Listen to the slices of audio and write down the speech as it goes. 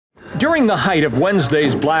During the height of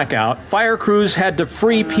Wednesday's blackout, fire crews had to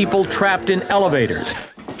free people trapped in elevators.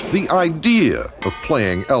 The idea of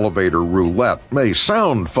playing elevator roulette may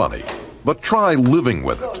sound funny, but try living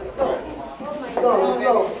with it. Come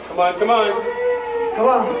on, come on. Come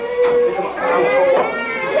on.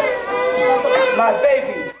 My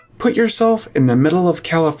baby. Put yourself in the middle of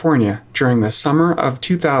California during the summer of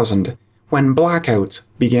 2000, when blackouts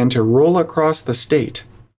began to roll across the state.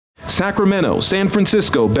 Sacramento, San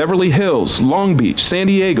Francisco, Beverly Hills, Long Beach, San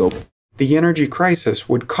Diego. The energy crisis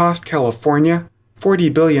would cost California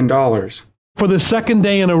 $40 billion. For the second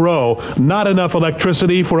day in a row, not enough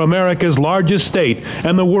electricity for America's largest state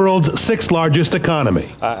and the world's sixth largest economy.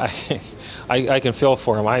 I can feel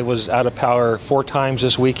for him. I was out of power 4 times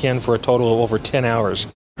this weekend for a total of over 10 hours.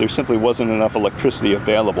 There simply wasn't enough electricity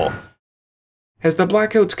available. As the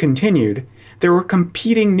blackouts continued, there were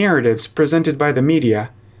competing narratives presented by the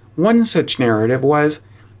media. One such narrative was,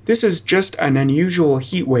 this is just an unusual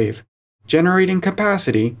heat wave. Generating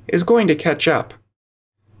capacity is going to catch up.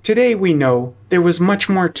 Today we know there was much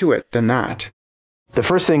more to it than that. The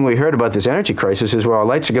first thing we heard about this energy crisis is, well, our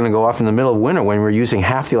lights are going to go off in the middle of winter when we're using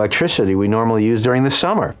half the electricity we normally use during the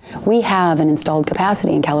summer. We have an installed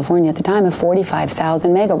capacity in California at the time of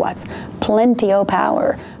 45,000 megawatts. Plenty of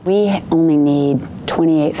power. We only need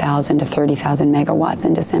 28,000 to 30,000 megawatts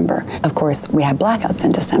in December. Of course, we had blackouts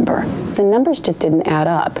in December. The numbers just didn't add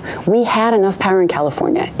up. We had enough power in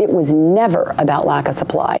California. It was never about lack of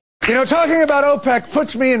supply. You know, talking about OPEC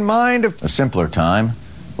puts me in mind of a simpler time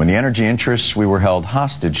when the energy interests we were held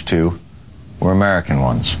hostage to were American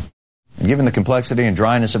ones. And given the complexity and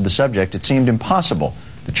dryness of the subject, it seemed impossible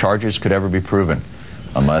the charges could ever be proven,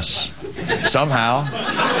 unless somehow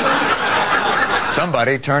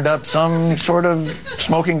somebody turned up some sort of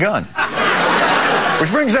smoking gun. Which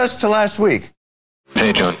brings us to last week.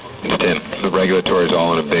 Hey, John, it's Tim. The regulatory is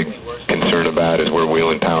all in a big concern about is we're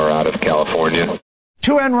wheeling power out of California.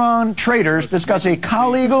 2 Enron traders discuss a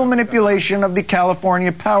collegal manipulation of the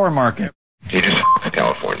California power market. He just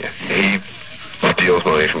California. He steals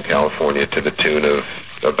money from California to the tune of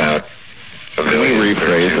about $1 million. Can you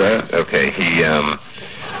rephrase that? Okay, he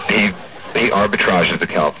arbitrages the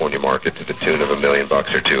California market to the tune of $1 million or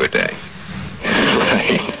 $2 a day.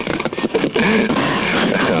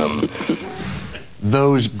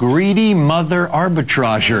 Those greedy mother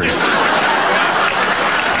arbitragers.